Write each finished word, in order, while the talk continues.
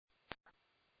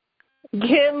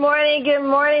Good morning,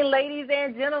 ladies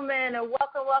and gentlemen.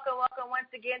 Welcome once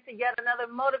again to yet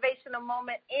another motivational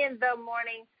moment in the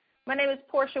morning. My name is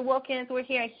Portia Wilkins. We're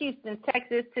here in Houston,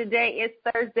 Texas. Today is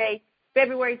Thursday,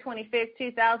 February 25th,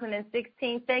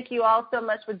 2016. Thank you all so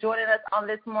much for joining us on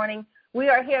this morning. We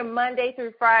are here Monday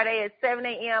through Friday at 7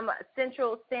 a.m.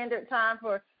 Central Standard Time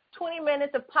for 20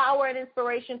 minutes of power and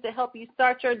inspiration to help you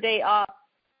start your day off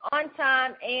on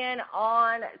time and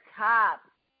on top.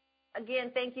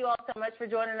 Again, thank you all so much for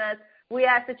joining us. We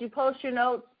ask that you post your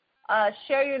notes,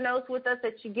 share your notes with us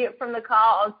that you get from the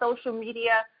call on social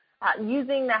media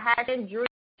using the hashtag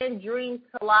Dreams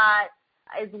Collide,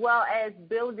 as well as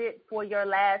build it for your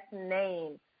last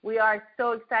name. We are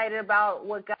so excited about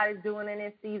what God is doing in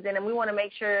this season, and we want to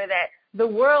make sure that the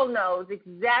world knows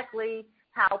exactly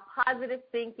how positive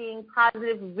thinking,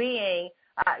 positive being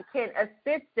can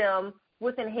assist them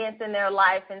with enhancing their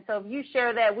life. And so if you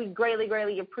share that, we greatly,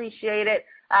 greatly appreciate it.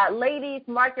 Ladies,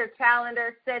 mark your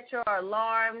calendar, set your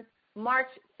alarms. March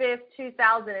 5th,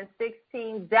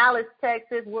 2016, Dallas,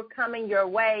 Texas, we're coming your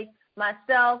way.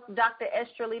 Myself, Dr.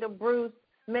 Estrelita Bruce,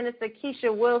 Minister Keisha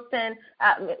Wilson,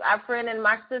 our friend and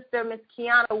my sister, Miss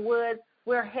Kiana Woods,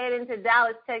 we're heading to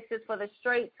Dallas, Texas for the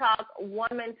Straight Talk,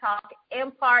 Woman Talk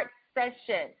Impart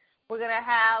session. We're going to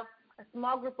have a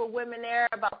small group of women there,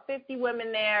 about 50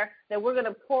 women there that we're going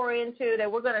to pour into,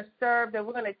 that we're going to serve, that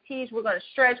we're going to teach, we're going to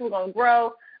stretch, we're going to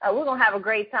grow. We're going to have a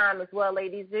great time as well,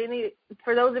 ladies.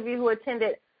 For those of you who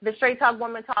attended the Straight Talk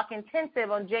Woman Talk Intensive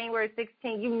on January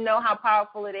 16th, you know how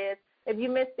powerful it is. If you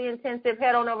missed the intensive,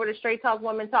 head on over to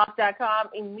straighttalkwomantalk.com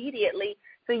immediately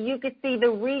so you could see the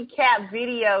recap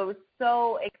video.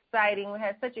 So exciting. We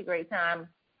had such a great time.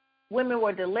 Women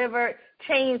were delivered,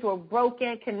 chains were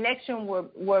broken, connections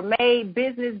were made,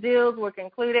 business deals were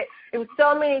concluded. It was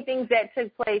so many things that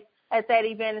took place at that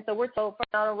event. And so we're told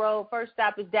on the road, first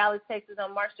stop is Dallas, Texas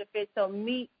on March the 5th. So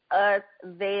meet us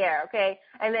there, okay?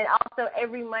 And then also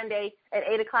every Monday at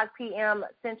 8 o'clock p.m.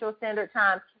 Central Standard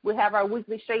Time, we have our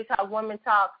weekly Straight Talk Woman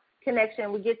Talk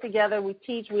connection. We get together, we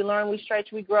teach, we learn, we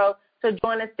stretch, we grow. So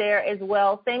join us there as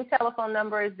well. Same telephone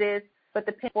number as this, but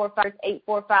the PIN 45 is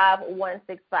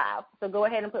 845-165. So go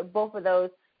ahead and put both of those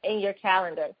in your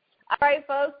calendar. All right,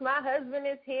 folks, my husband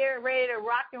is here, ready to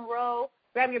rock and roll.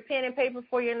 Grab your pen and paper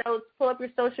for your notes. Pull up your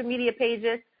social media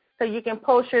pages so you can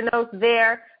post your notes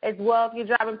there as well. If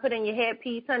you're driving, put in your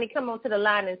headpiece. Honey, come on to the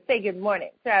line and say good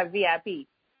morning to our VIP.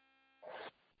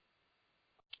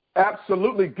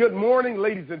 Absolutely. Good morning,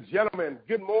 ladies and gentlemen.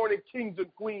 Good morning, kings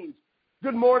and queens.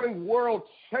 Good morning, world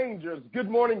changers. Good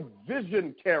morning,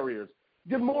 vision carriers.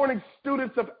 Good morning,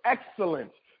 students of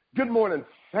excellence. Good morning,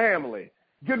 family.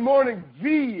 Good morning,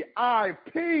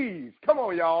 VIPs. Come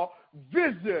on, y'all.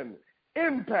 Vision,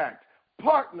 impact,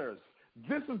 partners.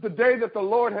 This is the day that the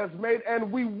Lord has made,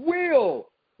 and we will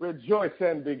rejoice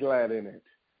and be glad in it.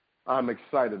 I'm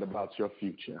excited about your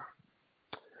future.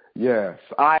 Yes,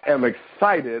 I am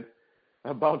excited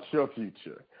about your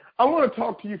future. I want to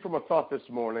talk to you from a thought this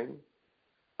morning.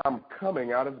 I'm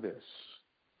coming out of this.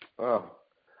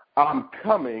 I'm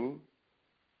coming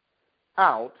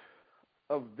out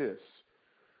of this.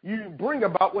 You bring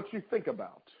about what you think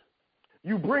about.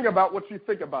 You bring about what you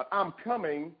think about. I'm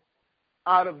coming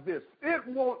out of this. It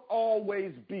won't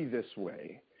always be this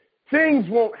way. Things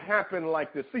won't happen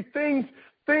like this. See, things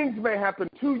may happen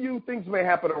to you, things may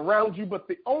happen around you, but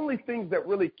the only things that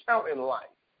really count in life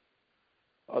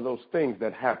are those things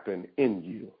that happen in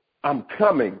you. I'm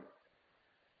coming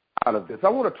out of this. I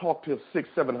want to talk to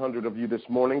 600-700 of you this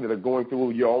morning that are going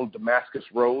through your own Damascus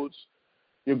roads.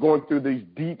 You're going through these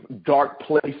deep, dark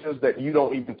places that you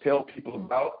don't even tell people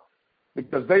about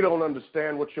because they don't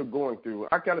understand what you're going through.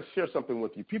 I got to share something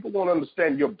with you. People won't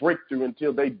understand your breakthrough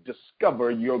until they discover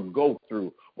your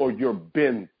go-through or your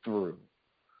been through.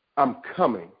 I'm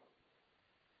coming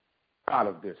out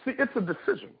of this. See, it's a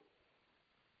decision.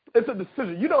 It's a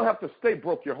decision. You don't have to stay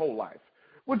broke your whole life.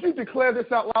 Would you declare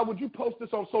this out loud? Would you post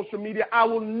this on social media? I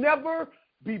will never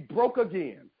be broke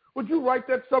again. Would you write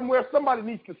that somewhere? Somebody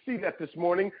needs to see that this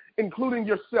morning, including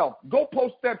yourself. Go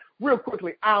post that real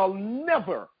quickly. I'll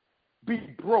never be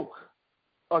broke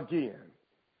again.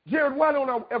 Jared, why don't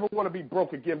I ever want to be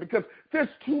broke again? Because there's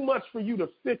too much for you to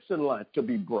fix in life to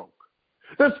be broke.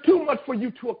 There's too much for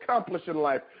you to accomplish in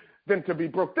life than to be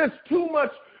broke. There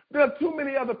are too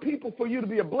many other people for you to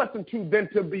be a blessing to than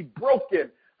to be broken.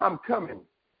 I'm coming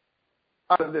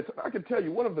out of this. I can tell you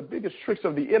one of the biggest tricks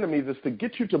of the enemy is to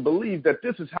get you to believe that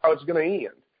this is how it's going to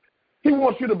end. He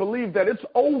wants you to believe that it's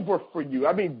over for you.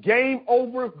 I mean, game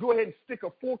over. Go ahead and stick a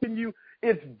fork in you.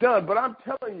 It's done. But I'm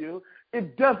telling you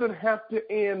It doesn't have to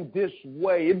end this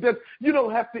way. You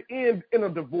don't have to end in a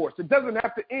divorce. It doesn't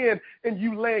have to end in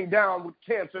you laying down with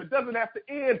cancer. It doesn't have to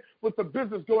end with the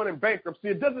business going in bankruptcy.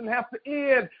 It doesn't have to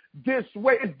end this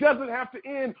way. It doesn't have to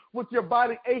end with your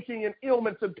body aching and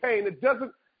ailments and pain. It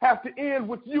doesn't have to end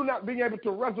with you not being able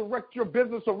to resurrect your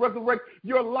business or resurrect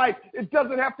your life. It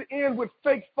doesn't have to end with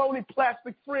fake, phony,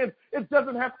 plastic friends. It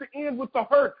doesn't have to end with the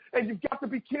hurt. And you've got to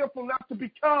be careful not to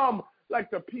become like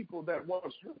the people that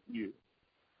once hurt you.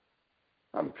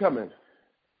 I'm coming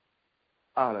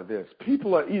out of this.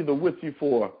 People are either with you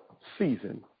for a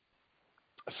season,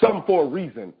 some for a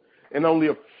reason, and only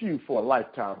a few for a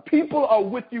lifetime. People are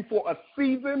with you for a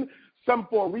season, some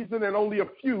for a reason, and only a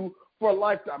few for a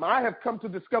lifetime. I have come to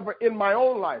discover in my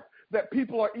own life that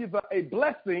people are either a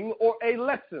blessing or a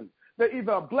lesson. They're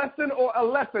either a blessing or a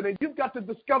lesson, and you've got to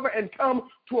discover and come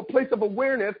to a place of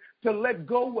awareness to let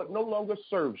go what no longer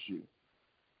serves you.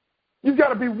 You've got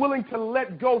to be willing to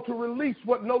let go, to release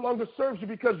what no longer serves you,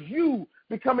 because you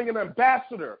becoming an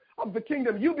ambassador of the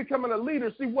kingdom, you becoming a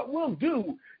leader. See, what we'll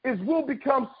do is we'll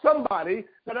become somebody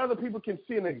that other people can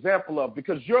see an example of,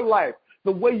 because your life,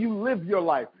 the way you live your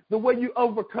life, the way you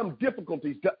overcome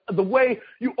difficulties, the way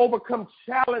you overcome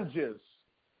challenges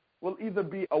will either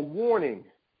be a warning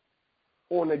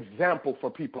or an example for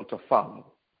people to follow.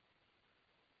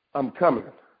 I'm coming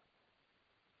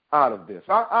out of this.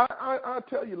 I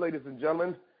tell you, ladies and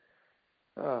gentlemen,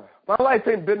 my life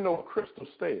ain't been no crystal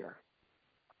stair.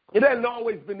 It hasn't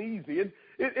always been easy.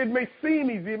 It may seem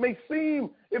easy. It may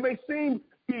seem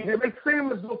easy. It may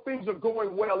seem as though things are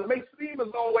going well. It may seem as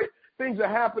though things are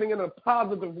happening in a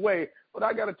positive way. But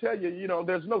I got to tell you,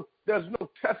 there's no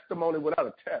testimony without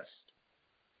a test.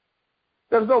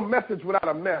 There's no message without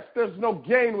a mess. There's no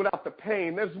gain without the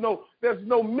pain. There's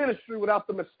no ministry without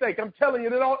the mistake. I'm telling you,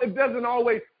 it doesn't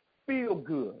always feel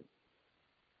good.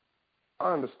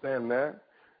 I understand that.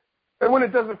 And when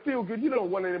it doesn't feel good, you don't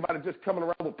want anybody just coming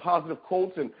around with positive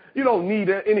quotes, and you don't need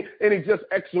any just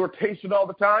exhortation all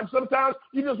the time. Sometimes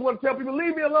you just want to tell people,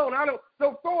 leave me alone.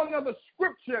 Don't throw another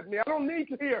scripture at me. I don't need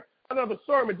to hear another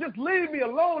sermon. Just leave me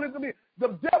alone.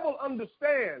 The devil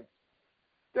understands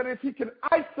that if he can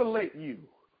isolate you,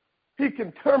 he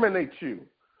can terminate you.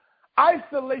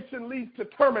 Isolation leads to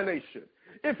termination.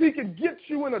 If he can get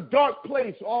you in a dark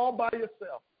place all by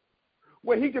yourself,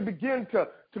 where he can begin to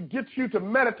get you to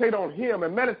meditate on him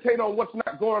and meditate on what's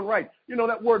not going right.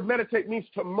 That word meditate means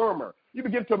to murmur. You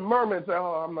begin to murmur and say,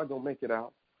 oh, I'm not going to make it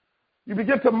out. You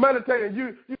begin to meditate and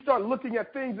you start looking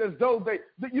at things as though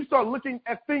you start looking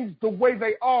at things the way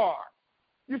they are.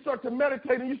 You start to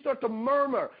meditate and you start to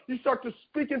murmur. You start to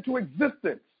speak into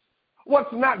existence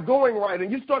what's not going right,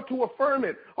 and you start to affirm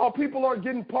it. Oh, people aren't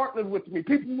getting partnered with me.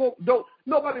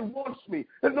 Nobody wants me,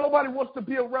 and nobody wants to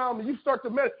be around me. You start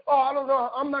to meditate. Oh, I don't know.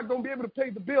 I'm not going to be able to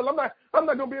pay the bill. I'm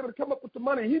not going to be able to come up with the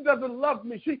money. He doesn't love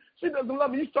me. She doesn't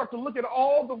love me. You start to look at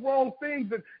all the wrong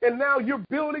things, and now you're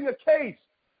building a case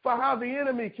for how the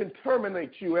enemy can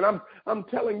terminate you. And I'm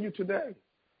telling you today,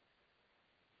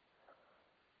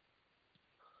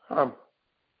 I'm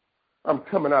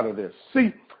coming out of this.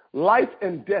 See, life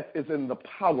and death is in the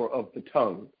power of the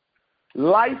tongue.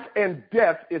 Life and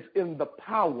death is in the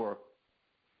power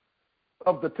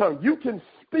of the tongue. You can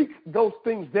speak those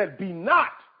things that be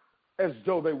not as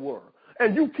though they were.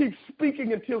 And you keep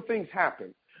speaking until things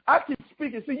happen. I keep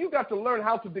speaking. See, you got to learn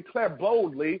how to declare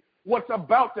boldly what's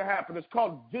about to happen. It's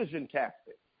called vision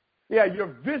casting. Yeah, your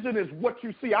vision is what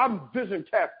you see. I'm vision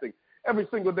casting every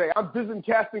single day. I'm vision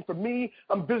casting for me.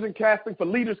 I'm vision casting for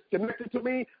leaders connected to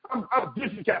me. I'm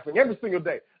vision casting every single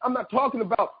day. I'm not talking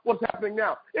about what's happening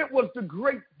now. It was the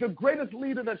greatest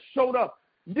leader that showed up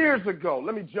years ago.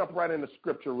 Let me jump right into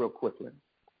scripture real quickly.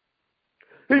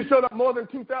 He showed up more than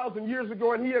 2,000 years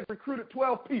ago, and he had recruited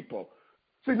 12 people.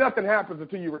 See, nothing happens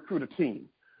until you recruit a team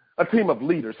of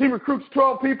leaders. He recruits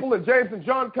 12 people, and James and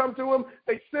John come to him.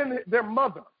 They send their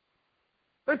mother.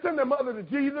 They send their mother to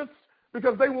Jesus,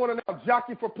 because they want to now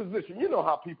jockey for position. You know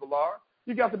how people are.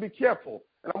 You got to be careful.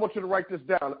 And I want you to write this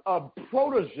down. A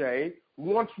protege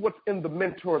wants what's in the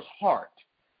mentor's heart.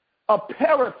 A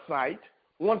parasite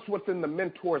wants what's in the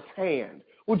mentor's hand.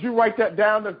 Would you write that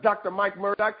down? That's Dr. Mike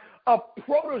Murdock. A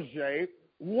protege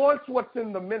wants what's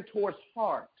in the mentor's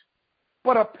heart.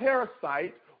 But a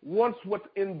parasite wants what's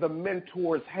in the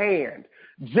mentor's hand.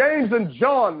 James and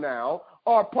John now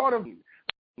are part of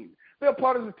They're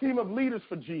part of the team of leaders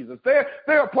for Jesus. They're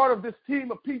a part of this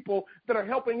team of people that are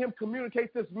helping him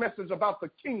communicate this message about the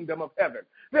kingdom of heaven.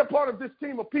 They're part of this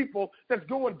team of people that's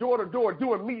going door to door,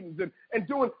 doing meetings and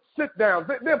doing sit-downs.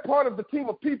 They're part of the team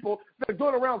of people that are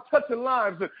going around touching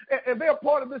lives. And they're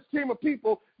part of this team of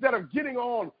people that are getting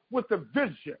on with the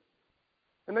vision.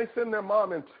 And they send their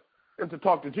mom in to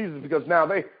talk to Jesus because now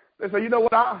they say, you know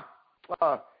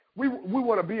what, we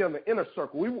want to be in the inner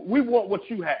circle. We want what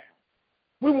you have.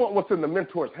 We want what's in the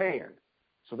mentor's hand.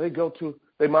 So they go to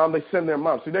their mom. They send their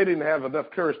mom. See, they didn't have enough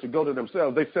courage to go to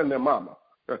themselves. They send their mama.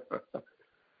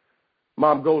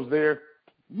 Mom goes there,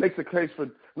 makes a case for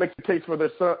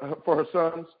their son, for her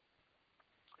sons,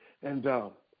 and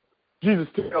Jesus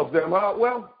tells them,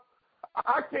 well,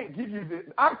 I can't give you this.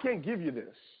 I can't give you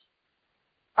this.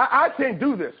 I can't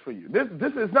do this for you.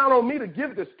 This is not on me to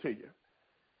give this to you.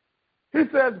 He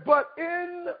says, but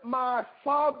in my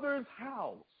Father's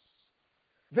house,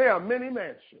 there are many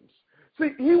mansions. See,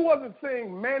 he wasn't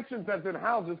saying mansions as in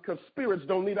houses because spirits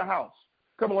don't need a house.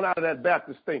 Come on out of that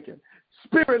Baptist thinking.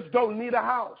 Spirits don't need a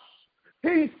house.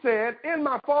 He said, in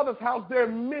my Father's house, there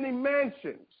are many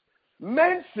mansions.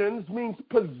 Mansions means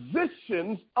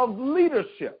positions of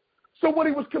leadership. So what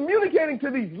he was communicating to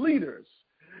these leaders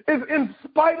is, in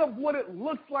spite of what it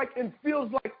looks like and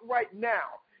feels like right now,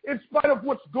 in spite of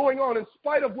what's going on, in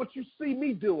spite of what you see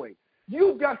me doing,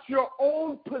 you've got your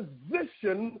own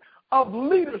position of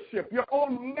leadership, your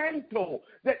own mantle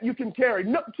that you can carry.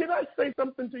 No, can I say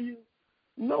something to you?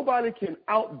 Nobody can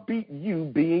outbeat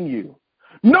you being you.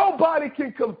 Nobody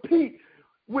can compete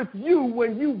with you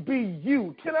when you be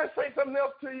you. Can I say something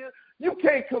else to you? You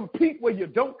can't compete where you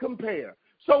don't compare.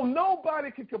 So nobody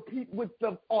can compete with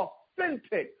the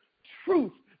authentic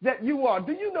truth that you are.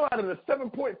 Do you know out of the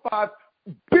 7.5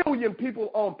 billion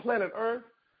people on planet Earth,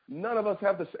 none of us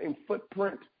have the same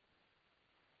footprint?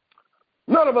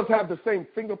 None of us have the same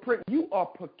fingerprint. You are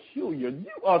peculiar.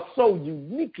 You are so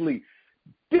uniquely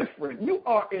different. You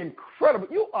are incredible.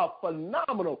 You are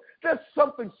phenomenal. There's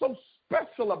something so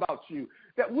special about you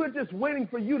that we're just waiting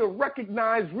for you to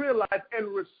recognize, realize, and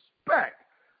respect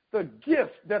the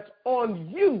gift that's on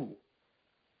you,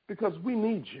 because we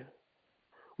need you.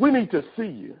 We need to see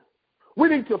you. We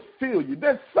need to feel you.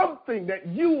 There's something that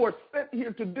you are sent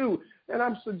here to do, and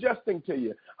I'm suggesting to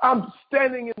you, I'm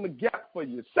standing in the gap for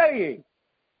you, saying,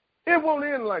 it won't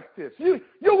end like this. You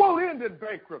won't end in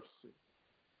bankruptcy.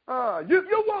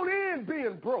 You won't end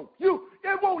being broke.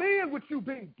 It won't end with you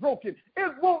being broken.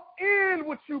 It won't end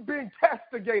with you being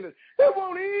castigated. It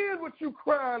won't end with you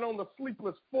crying on the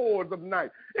sleepless floors of night.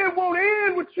 It won't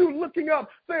end with you looking up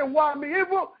saying, why me? It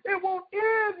won't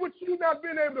end with you not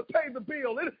being able to pay the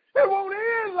bill. It won't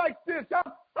end like this.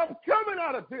 I'm coming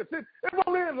out of this. It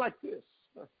won't end like this.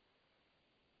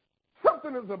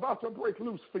 Something is about to break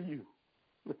loose for you.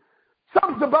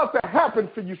 Something's about to happen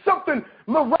for you. Something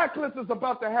miraculous is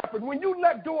about to happen. When you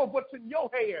let go of what's in your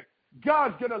hand,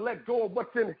 God's going to let go of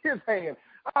what's in his hand.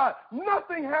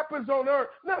 Nothing happens on earth.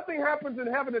 Nothing happens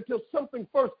in heaven until something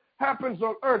first happens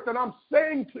on earth. And I'm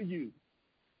saying to you,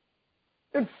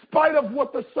 in spite of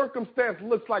what the circumstance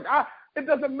looks like, it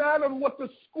doesn't matter what the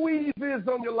squeeze is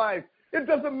on your life. It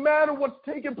doesn't matter what's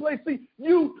taking place. See,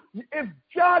 if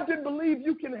God didn't believe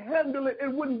you can handle it,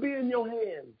 it wouldn't be in your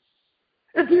hands.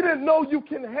 If he didn't know you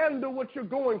can handle what you're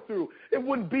going through, it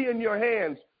wouldn't be in your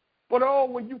hands. But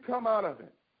when you come out of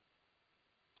it,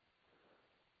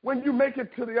 when you make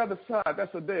it to the other side,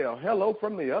 that's Adele. Hello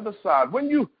from the other side. When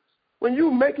you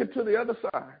make it to the other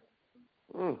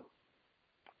side,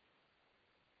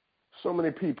 so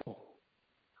many people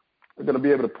are going to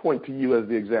be able to point to you as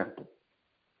the example.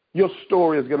 Your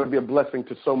story is going to be a blessing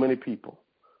to so many people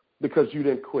because you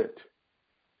didn't quit.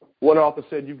 One author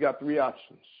said you've got 3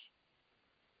 options.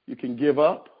 You can give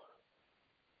up,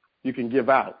 you can give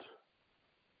out,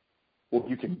 or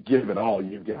you can give it all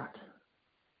you got.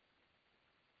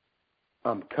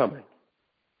 I'm coming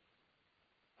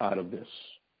out of this.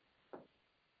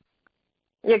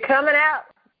 You're coming out.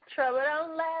 Trouble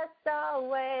don't last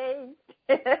always.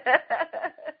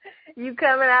 You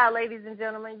coming out, ladies and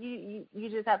gentlemen. You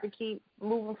just have to keep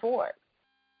moving forward.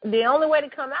 The only way to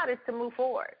come out is to move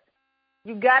forward.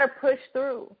 You got to push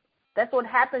through. That's what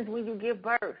happens when you give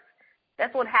birth.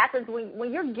 That's what happens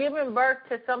when you're giving birth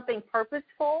to something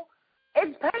purposeful.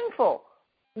 It's painful.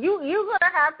 You're going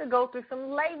to have to go through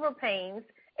some labor pains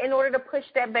in order to push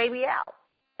that baby out,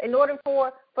 in order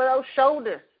for those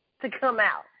shoulders to come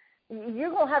out.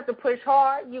 You're going to have to push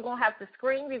hard. You're going to have to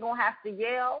scream. You're going to have to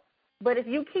yell. But if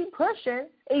you keep pushing,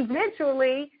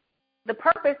 eventually the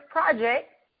purpose project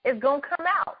is going to come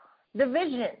out. The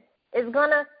vision is going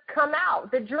to come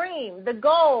out. The dream, the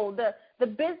goal, the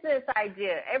business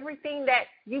idea, everything that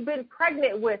you've been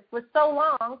pregnant with for so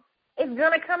long is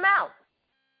going to come out.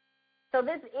 So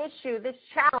this issue, this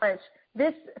challenge,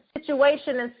 this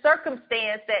situation and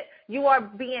circumstance that you are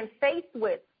being faced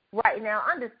with right now,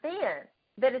 understand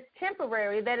that it's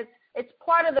temporary, that it's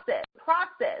part of the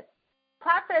process.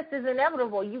 Process is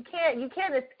inevitable. You can't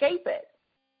escape it.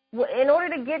 In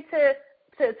order to get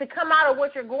to come out of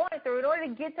what you're going through, in order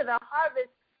to get to the harvest,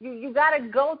 you got to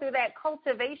go through that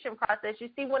cultivation process. You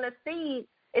see, when a seed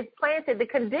is planted, the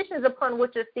conditions upon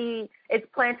which a seed is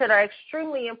planted are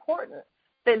extremely important.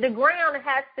 The ground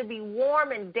has to be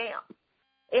warm and damp.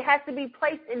 It has to be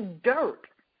placed in dirt.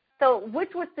 So which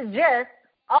would suggest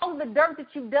all the dirt that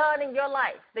you've done in your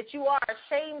life that you are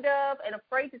ashamed of and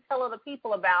afraid to tell other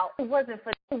people about, it wasn't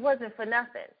for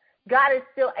nothing. God is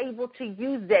still able to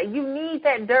use that. You need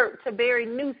that dirt to bury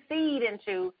new seed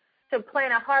into, to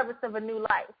plant a harvest of a new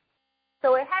life.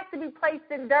 So it has to be placed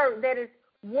in dirt that is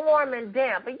warm and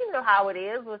damp. And you know how it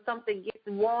is when something gets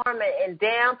warm and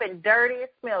damp and dirty.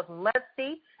 It smells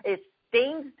musty, it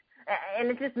stinks, and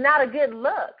it's just not a good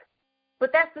look.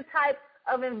 But that's the type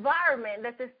of environment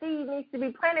that the seed needs to be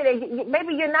planted in.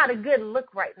 Maybe you're not a good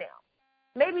look right now.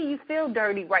 Maybe you feel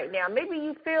dirty right now. Maybe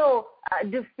you feel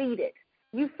defeated.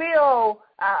 You feel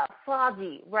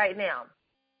foggy right now.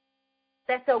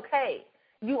 That's okay.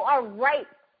 You are ripe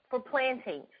for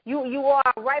planting. You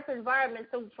are a ripe environment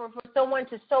for someone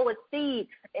to sow a seed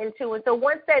into. And so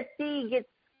once that seed gets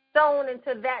sown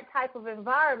into that type of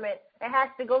environment, it has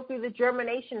to go through the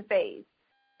germination phase.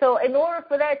 So in order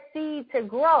for that seed to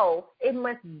grow, it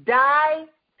must die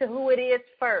to who it is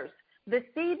first. The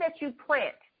seed that you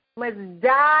plant must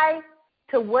die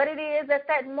to what it is at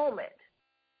that moment,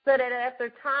 so that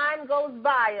after time goes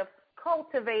by of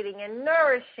cultivating and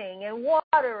nourishing and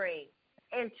watering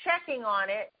and checking on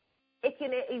it, it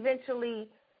can eventually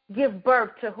give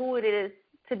birth to who it is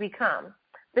to become.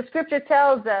 The scripture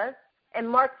tells us in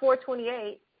Mark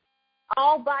 4:28,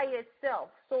 all by itself,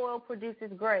 soil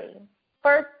produces grain.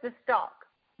 First the stalk,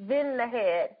 then the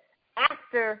head,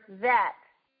 after that,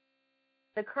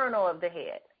 the kernel of the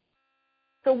head.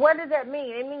 So what does that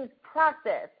mean? It means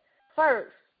process.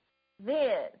 First,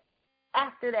 then,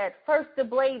 after that, first the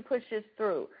blade pushes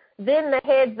through, then the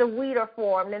heads of wheat are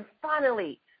formed, and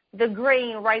finally, the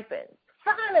grain ripens.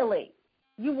 Finally,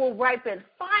 you will ripen.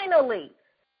 Finally,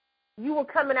 you will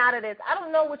coming out of this. I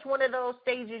don't know which one of those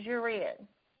stages you're in.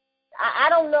 I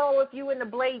don't know if you're in the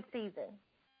blade season,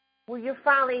 where you're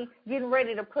finally getting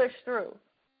ready to push through.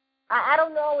 I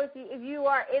don't know if you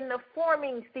are in the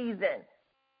forming season,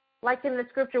 like in the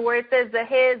scripture where it says the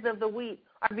heads of the wheat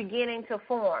are beginning to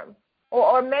form.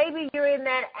 Or maybe you're in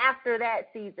that after that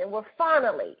season where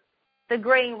finally the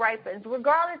grain ripens.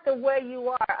 Regardless of where you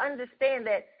are, understand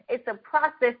that it's a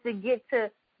process to get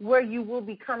to where you will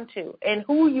become to and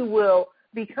who you will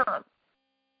become.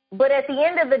 But at the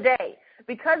end of the day,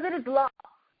 because it is law,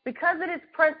 because it is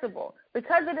principle,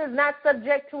 because it is not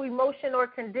subject to emotion or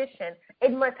condition,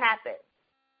 it must happen.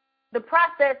 The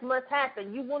process must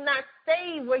happen. You will not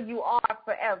stay where you are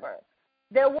forever.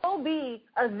 There will be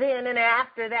a then and an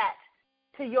after that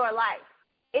to your life.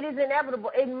 It is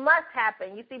inevitable. It must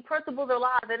happen. You see, principles or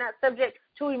laws are not subject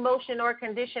to emotion or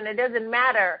condition. It doesn't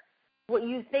matter what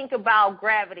you think about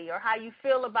gravity or how you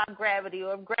feel about gravity,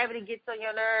 or if gravity gets on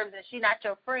your nerves and she's not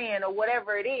your friend or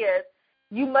whatever it is.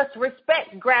 You must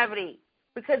respect gravity,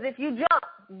 because if you jump,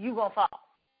 you're going to fall.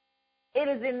 It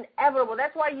is inevitable.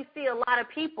 That's why you see a lot of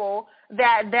people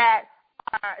that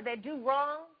do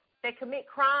wrong, that commit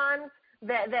crimes,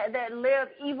 that live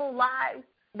evil lives,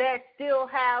 that still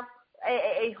have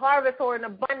a harvest or an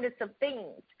abundance of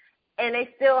things, and they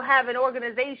still have an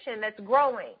organization that's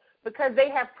growing because they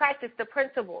have practiced the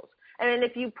principles. And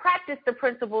if you practice the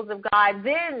principles of God,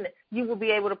 then you will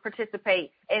be able to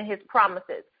participate in his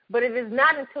promises. But it is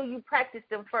not until you practice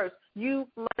them first. You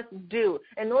must do.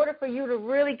 In order for you to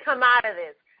really come out of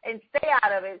this and stay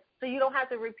out of it so you don't have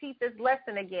to repeat this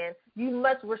lesson again, you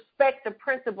must respect the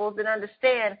principles and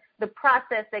understand the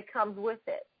process that comes with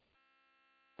it.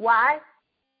 Why?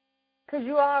 Because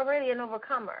you're already an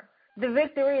overcomer. The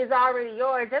victory is already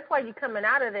yours. That's why you're coming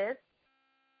out of this.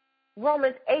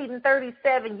 Romans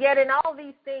 8:37, yet in all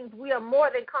these things we are more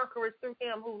than conquerors through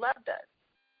him who loved us.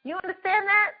 You understand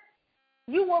that?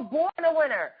 You were born a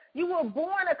winner. You were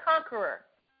born a conqueror.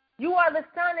 You are the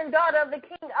son and daughter of the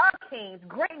King of Kings.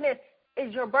 Greatness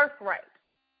is your birthright.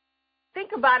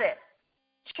 Think about it.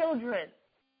 Children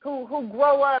who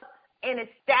grow up in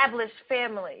established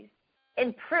families,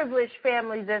 in privileged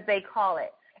families as they call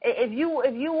it. If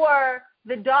you were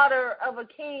the daughter of a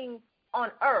king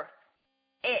on earth,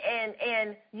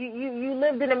 and you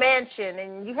lived in a mansion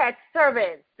and you had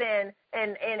servants and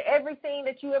everything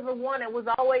that you ever wanted was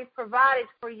always provided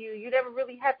for you. You never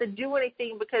really had to do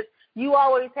anything because you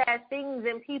always had things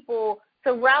and people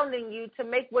surrounding you to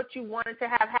make what you wanted to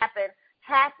have happen.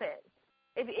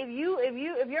 If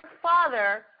your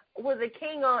father was a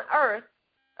king on earth,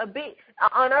 and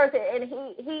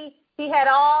he had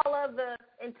all of the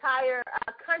entire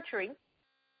country,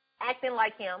 acting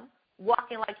like him,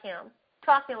 walking like him,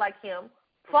 talking like him,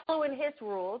 following his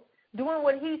rules, doing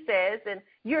what he says, and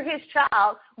you're his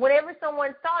child, whenever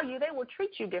someone saw you, they would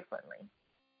treat you differently.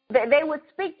 They would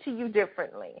speak to you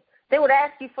differently. They would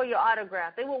ask you for your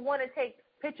autograph. They would want to take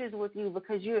pictures with you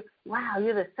because you're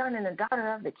the son and the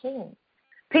daughter of the king.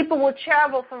 People will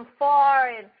travel from far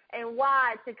and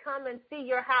wide to come and see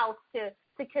your house, to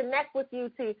connect with you,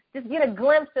 to just get a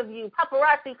glimpse of you.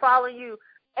 Paparazzi following you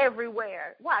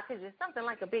everywhere. Why? Because you're something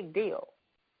like a big deal.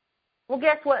 Well,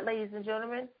 guess what, ladies and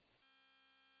gentlemen?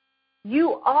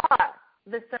 You are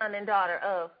the son and daughter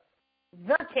of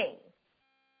the king.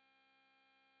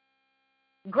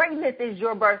 Greatness is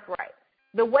your birthright.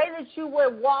 The way that you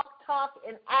would walk, talk,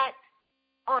 and act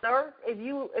on earth,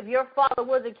 if your father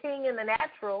was a king in the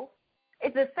natural,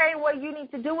 it's the same way you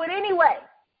need to do it anyway.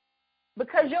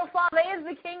 Because your father is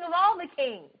the king of all the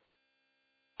kings.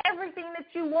 Everything that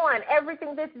you want,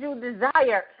 everything that you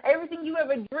desire, everything you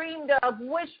ever dreamed of,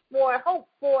 wished for, hoped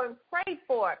for, and prayed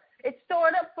for, it's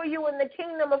stored up for you in the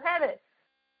kingdom of heaven.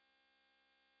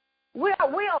 We are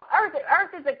on earth.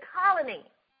 Earth is a colony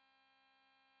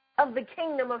of the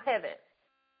kingdom of heaven.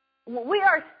 We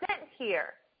are sent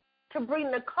here to bring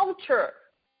the culture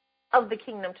of the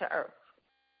kingdom to earth.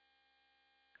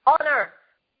 On earth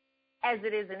as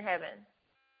it is in heaven.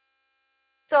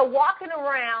 So walking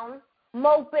around,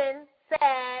 moping,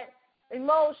 sad,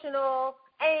 emotional,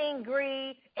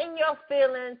 angry, in your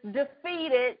feelings,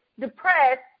 defeated,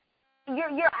 depressed, you're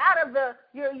out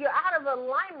of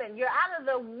alignment. You're out of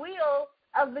the will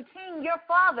of the king, your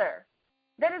father.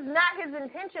 That is not his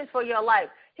intentions for your life.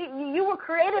 You were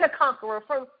created a conqueror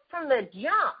from the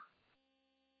jump.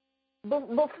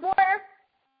 Before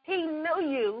he knew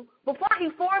you, before he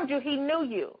formed you, he knew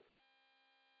you.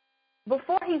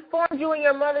 Before he formed you in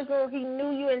your mother's womb, he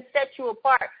knew you and set you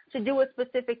apart to do a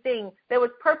specific thing. There was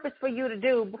purpose for you to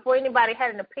do before anybody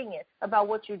had an opinion about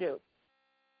what you do.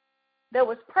 There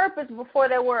was purpose before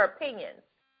there were opinions.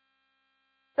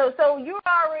 So you're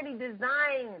already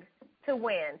designed to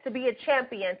win, to be a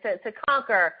champion, to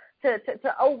conquer, to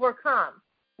overcome.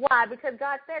 Why? Because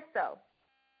God said so.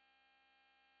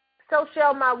 So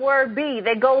shall my word be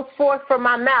that goes forth from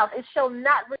my mouth. It shall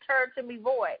not return to me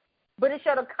void, but it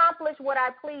shall accomplish what I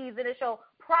please, and it shall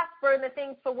prosper in the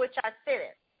things for which I sent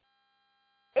it.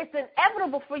 It's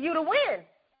inevitable for you to win.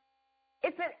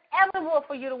 It's inevitable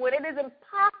for you to win. It is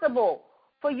impossible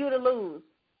for you to lose.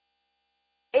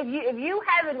 If you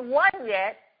haven't won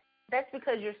yet, that's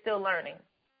because you're still learning.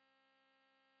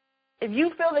 If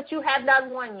you feel that you have not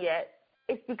won yet,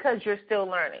 it's because you're still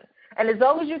learning. And as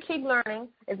long as you keep learning,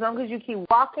 as long as you keep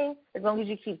walking, as long as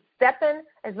you keep stepping,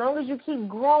 as long as you keep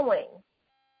growing,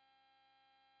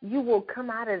 you will come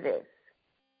out of this.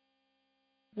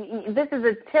 This is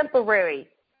a temporary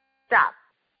stop.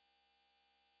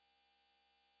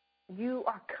 You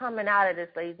are coming out of this,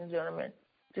 ladies and gentlemen.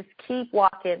 Just keep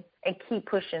walking and keep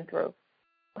pushing through.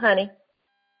 Honey?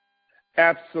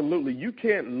 Absolutely. You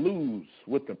can't lose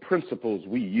with the principles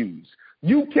we use.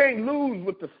 You can't lose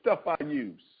with the stuff I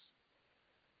use.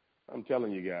 I'm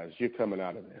telling you guys, you're coming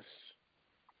out of this.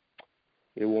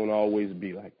 It won't always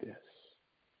be like this.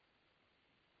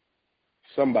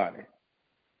 Somebody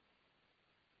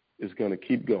is going to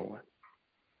keep going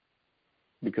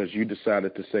because you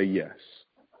decided to say yes.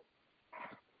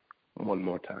 One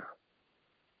more time.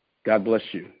 God bless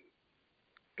you.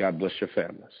 God bless your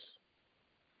families.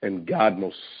 And God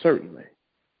most certainly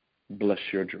bless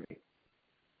your dream.